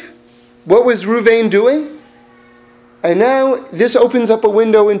Yosef? What was Reuven doing? And now this opens up a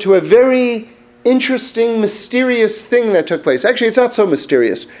window into a very interesting, mysterious thing that took place. Actually, it's not so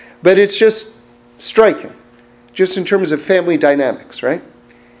mysterious, but it's just striking, just in terms of family dynamics, right?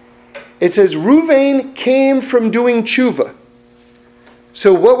 It says Reuven came from doing tshuva.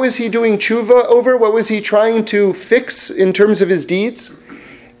 So what was he doing tshuva over? What was he trying to fix in terms of his deeds?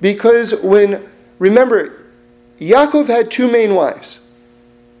 Because remember, Yaakov had two main wives,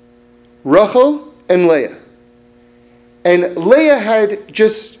 Rachel and Leah. And Leah had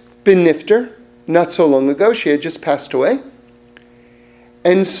just been nifter not so long ago. She had just passed away.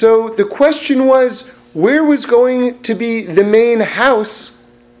 And so the question was, where was going to be the main house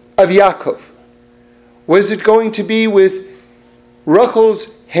of Yaakov? Was it going to be with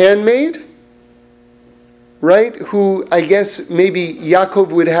Rachel's handmaid, right? Who I guess maybe Yaakov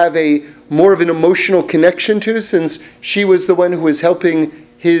would have a more of an emotional connection to, since she was the one who was helping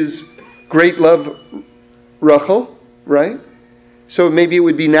his great love, Rachel, right? So maybe it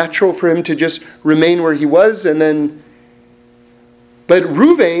would be natural for him to just remain where he was, and then... But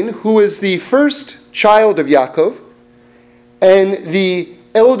Reuven, who was the first child of Yaakov, and the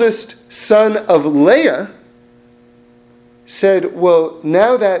eldest son of Leah, said, well,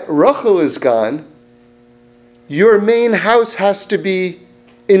 now that Rachel is gone, your main house has to be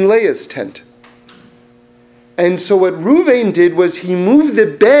in Leah's tent. And so what Reuven did was he moved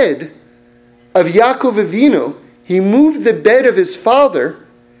the bed of Yaakov Avinu, he moved the bed of his father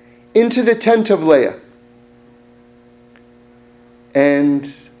into the tent of Leah.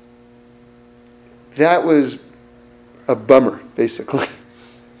 And that was a bummer, basically.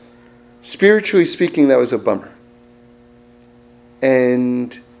 Spiritually speaking, that was a bummer.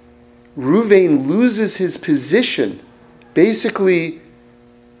 And Reuven loses his position, basically,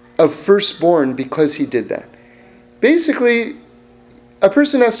 of firstborn because he did that. Basically, a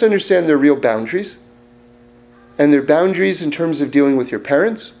person has to understand their real boundaries, and their boundaries in terms of dealing with your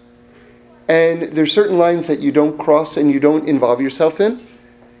parents. And there's certain lines that you don't cross and you don't involve yourself in.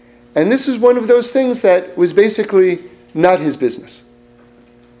 And this is one of those things that was basically not his business.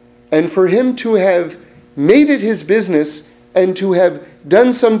 And for him to have made it his business and to have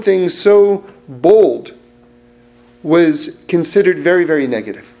done something so bold was considered very, very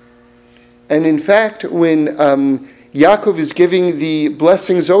negative. And in fact, when Yaakov is giving the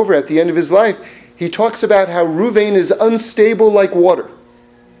blessings over at the end of his life, he talks about how Reuven is unstable like water.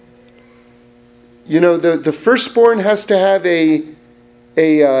 You know, the firstborn has to have a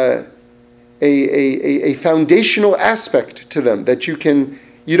foundational aspect to them that you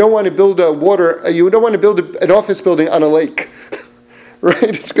don't want to build an office building on a lake,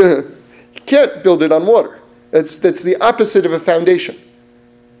 right? You can't build it on water. That's the opposite of a foundation.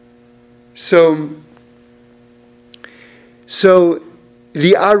 So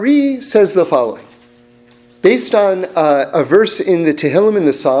the Ari says the following, based on a verse in the Tehillim in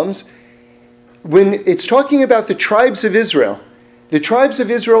the Psalms. When it's talking about the tribes of Israel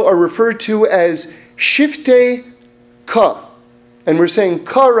are referred to as Shiftei Ka. And we're saying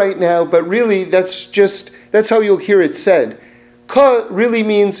Ka right now, but really that's how you'll hear it said. Ka really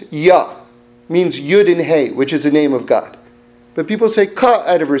means Yah, means Yud and Hey, which is the name of God. But people say Ka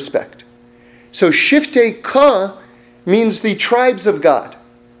out of respect. So Shiftei Ka means the tribes of God.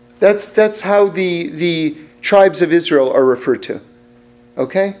 That's how the tribes of Israel are referred to.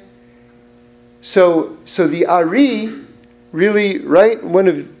 Okay? So the Ari, really, right, one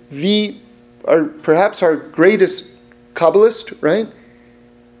of perhaps our greatest Kabbalist, right,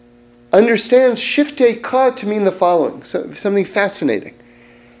 understands Shiftei Ka to mean the following, something fascinating.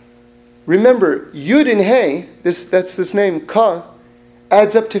 Remember, Yud and Hey, that's this name, Ka,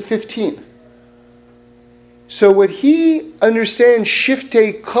 adds up to 15. So what he understands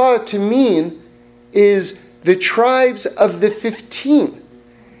Shiftei Ka to mean is the tribes of the 15.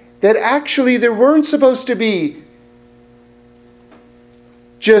 That actually there weren't supposed to be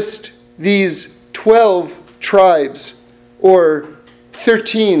just these 12 tribes or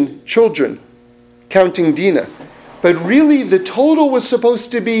 13 children, counting Dinah. But really the total was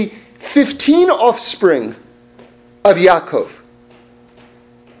supposed to be 15 offspring of Yaakov.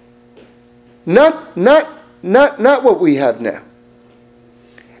 Not what we have now.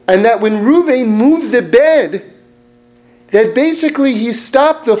 And that when Reuven moved the bed, that basically he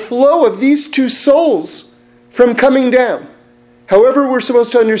stopped the flow of these two souls from coming down. However, we're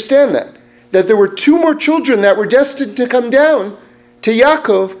supposed to understand that there were two more children that were destined to come down to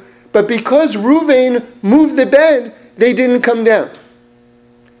Yaakov, but because Reuven moved the bed, they didn't come down.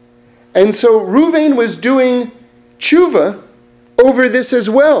 And so Reuven was doing tshuva over this as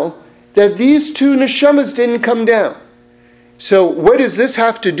well, that these two neshamas didn't come down. So what does this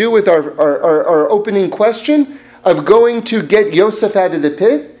have to do with our opening question of going to get Yosef out of the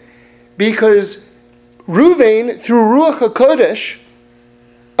pit? Because Reuven, through Ruach HaKodesh,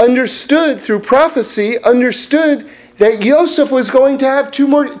 through prophecy, understood that Yosef was going to have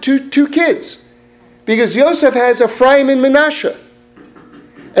two kids. Because Yosef has Ephraim and Menashe.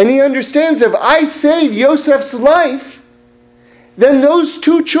 And he understands if I save Yosef's life, then those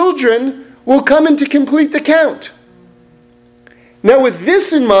two children will come in to complete the count. Now with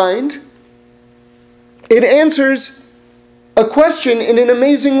this in mind, it answers a question in an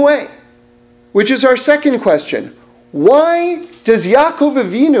amazing way, which is our second question. Why does Yaakov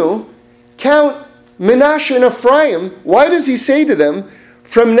Avinu count Menashe and Ephraim? Why does he say to them,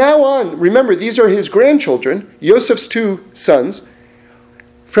 from now on, remember these are his grandchildren, Yosef's two sons,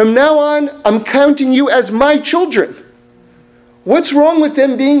 from now on I'm counting you as my children. What's wrong with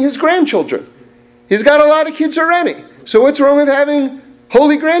them being his grandchildren? He's got a lot of kids already. So what's wrong with having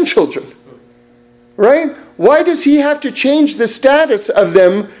holy grandchildren? Right? Why does he have to change the status of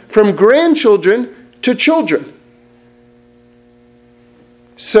them from grandchildren to children?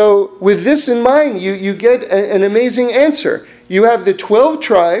 So with this in mind, you get an amazing answer. You have the 12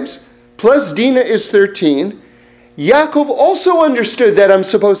 tribes, plus Dinah is 13. Yaakov also understood that I'm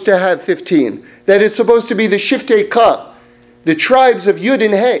supposed to have 15. That it's supposed to be the Shiftei Ka, the tribes of Yud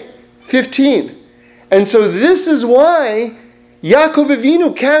and Hey, 15. And so this is why Yaakov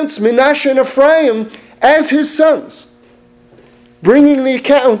Avinu counts Menashe and Ephraim as his sons, bringing the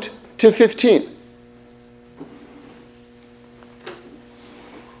count to 15.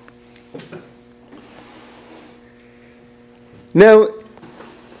 Now,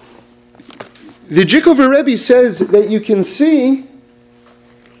 the Jikover Rebbe says that you can see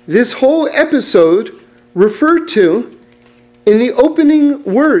this whole episode referred to in the opening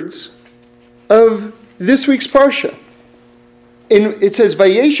words of this week's Parsha. It says,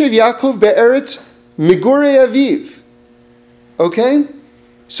 Vayeshev Yaakov be'eretz migurei aviv. Okay?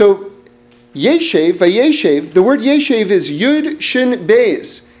 So, Yeshev, Vayeshev, the word Yeshev is Yud Shin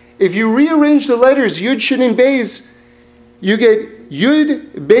Beis. if you rearrange the letters Yud, Shin, and Beis, you get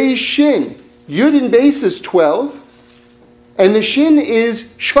Yud, Beis, Shin. Yud and Beis is 12, and the Shin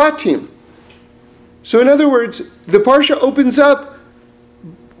is Shvatim. So in other words, the Parsha opens up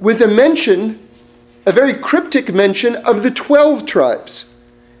with a mention, a very cryptic mention of the 12 tribes.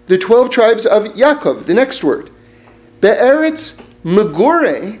 The 12 tribes of Yaakov, the next word. Be'eretz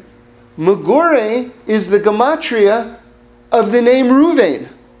Megore. Megore is the gematria of the name Ruvain.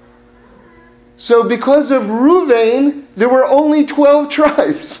 So because of Ruvain, there were only 12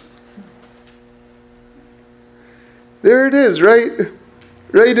 tribes. There it is, right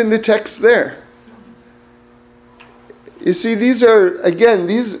in the text there. You see, these are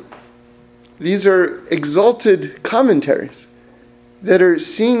exalted commentaries that are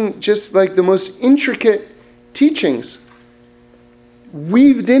seeing just like the most intricate teachings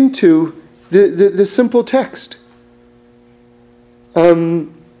weaved into the simple text.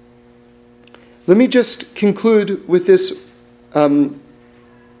 Let me just conclude with this one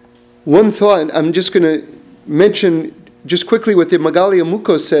thought. I'm just going to mention just quickly what the Magali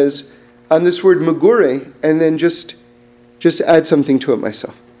Amuko says on this word Megure, and then just add something to it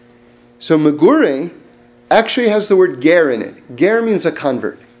myself. So Megure actually has the word ger in it. Ger means a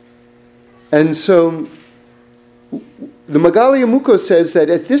convert. And so the Magali Amuko says that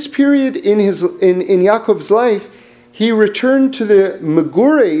at this period in Yaakov's life, he returned to the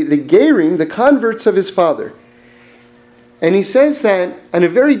Megure, the Gerim, the converts of his father. And he says that on a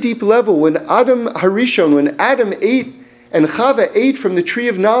very deep level, when Adam ate and Chava ate from the tree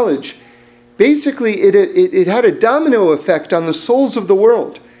of knowledge, basically it had a domino effect on the souls of the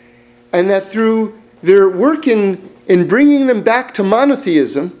world. And that through their work in bringing them back to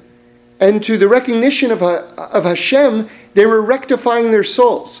monotheism and to the recognition of Hashem, they were rectifying their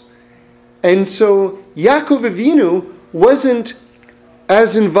souls. And so Yaakov Avinu wasn't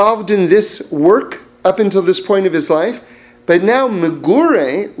as involved in this work up until this point of his life, but now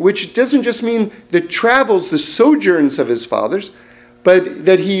Megure, which doesn't just mean the travels, the sojourns of his fathers, but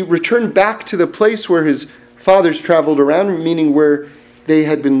that he returned back to the place where his fathers traveled around, meaning where they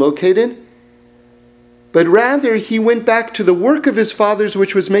had been located. But rather, he went back to the work of his fathers,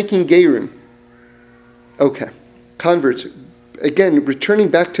 which was making Gerim. Okay, converts. Again, returning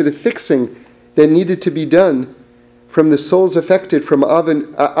back to the fixing that needed to be done from the souls affected from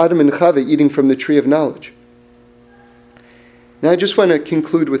Adam and Chava eating from the tree of knowledge. Now I just want to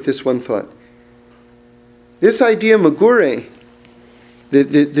conclude with this one thought. This idea, Megure,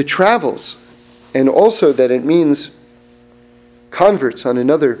 the travels, and also that it means converts on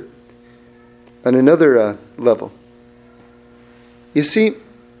another level. You see,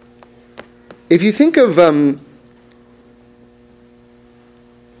 if you think of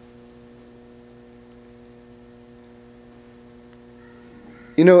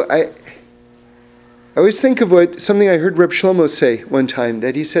I always think of something I heard Reb Shlomo say one time,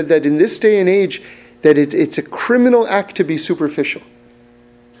 that he said that in this day and age, that it's a criminal act to be superficial.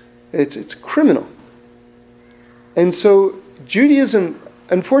 It's criminal. And so Judaism,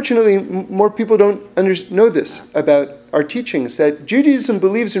 unfortunately, more people don't know this about our teachings, that Judaism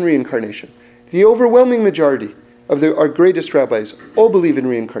believes in reincarnation. The overwhelming majority of our greatest rabbis all believe in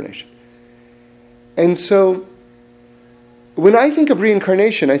reincarnation. And so when I think of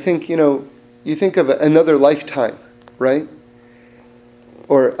reincarnation, I think, you think of another lifetime, right?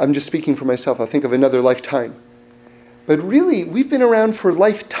 Or I'm just speaking for myself, I'll think of another lifetime. But really, we've been around for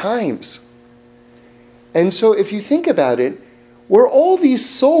lifetimes. And so if you think about it, we're all these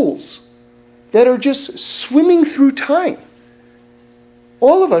souls that are just swimming through time.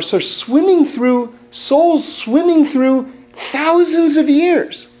 All of us are swimming through thousands of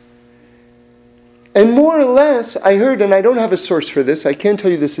years. And more or less, I heard, and I don't have a source for this, I can't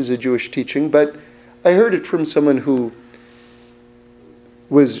tell you this is a Jewish teaching, but I heard it from someone who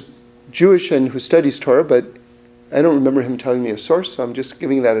was Jewish and who studies Torah, but I don't remember him telling me a source, so I'm just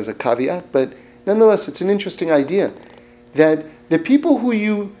giving that as a caveat. But nonetheless, it's an interesting idea that the people who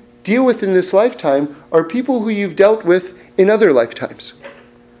you deal with in this lifetime are people who you've dealt with in other lifetimes.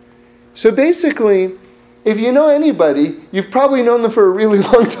 So basically, if you know anybody, you've probably known them for a really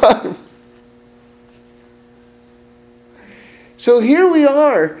long time. So here we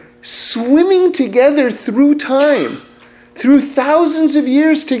are, swimming together through time, through thousands of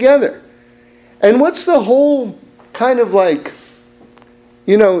years together. And what's the whole kind of like,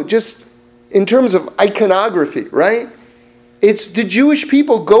 just in terms of iconography, right? It's the Jewish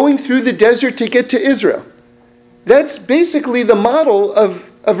people going through the desert to get to Israel. That's basically the model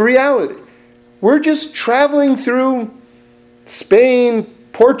of reality. We're just traveling through Spain,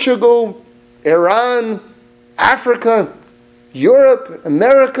 Portugal, Iran, Africa, Europe,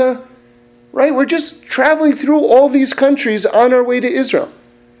 America, right? We're just traveling through all these countries on our way to Israel,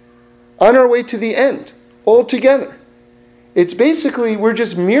 on our way to the end, all together. It's basically, we're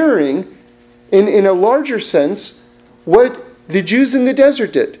just mirroring, in a larger sense, what the Jews in the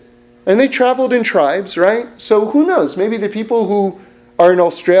desert did. And they traveled in tribes, right? So who knows? Maybe the people who are in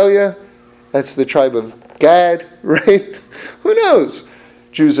Australia, that's the tribe of Gad, right? Who knows?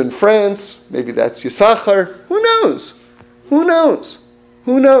 Jews in France, maybe that's Yisachar. Who knows? Who knows?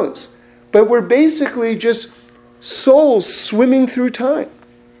 Who knows? But we're basically just souls swimming through time.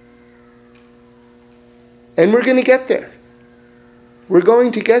 And we're going to get there. We're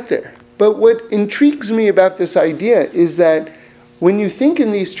going to get there. But what intrigues me about this idea is that when you think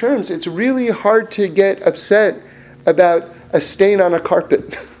in these terms, it's really hard to get upset about a stain on a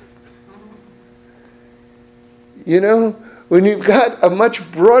carpet. You know, when you've got a much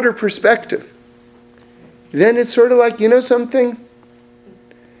broader perspective, then it's sort of like, you know something?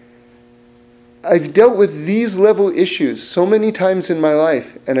 I've dealt with these level issues so many times in my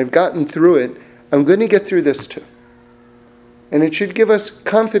life, and I've gotten through it. I'm going to get through this too. And it should give us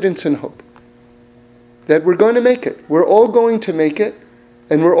confidence and hope that we're going to make it. We're all going to make it,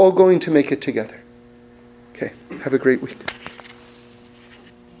 and we're all going to make it together. Okay, have a great week.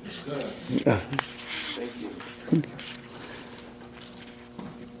 That's good. Thank you.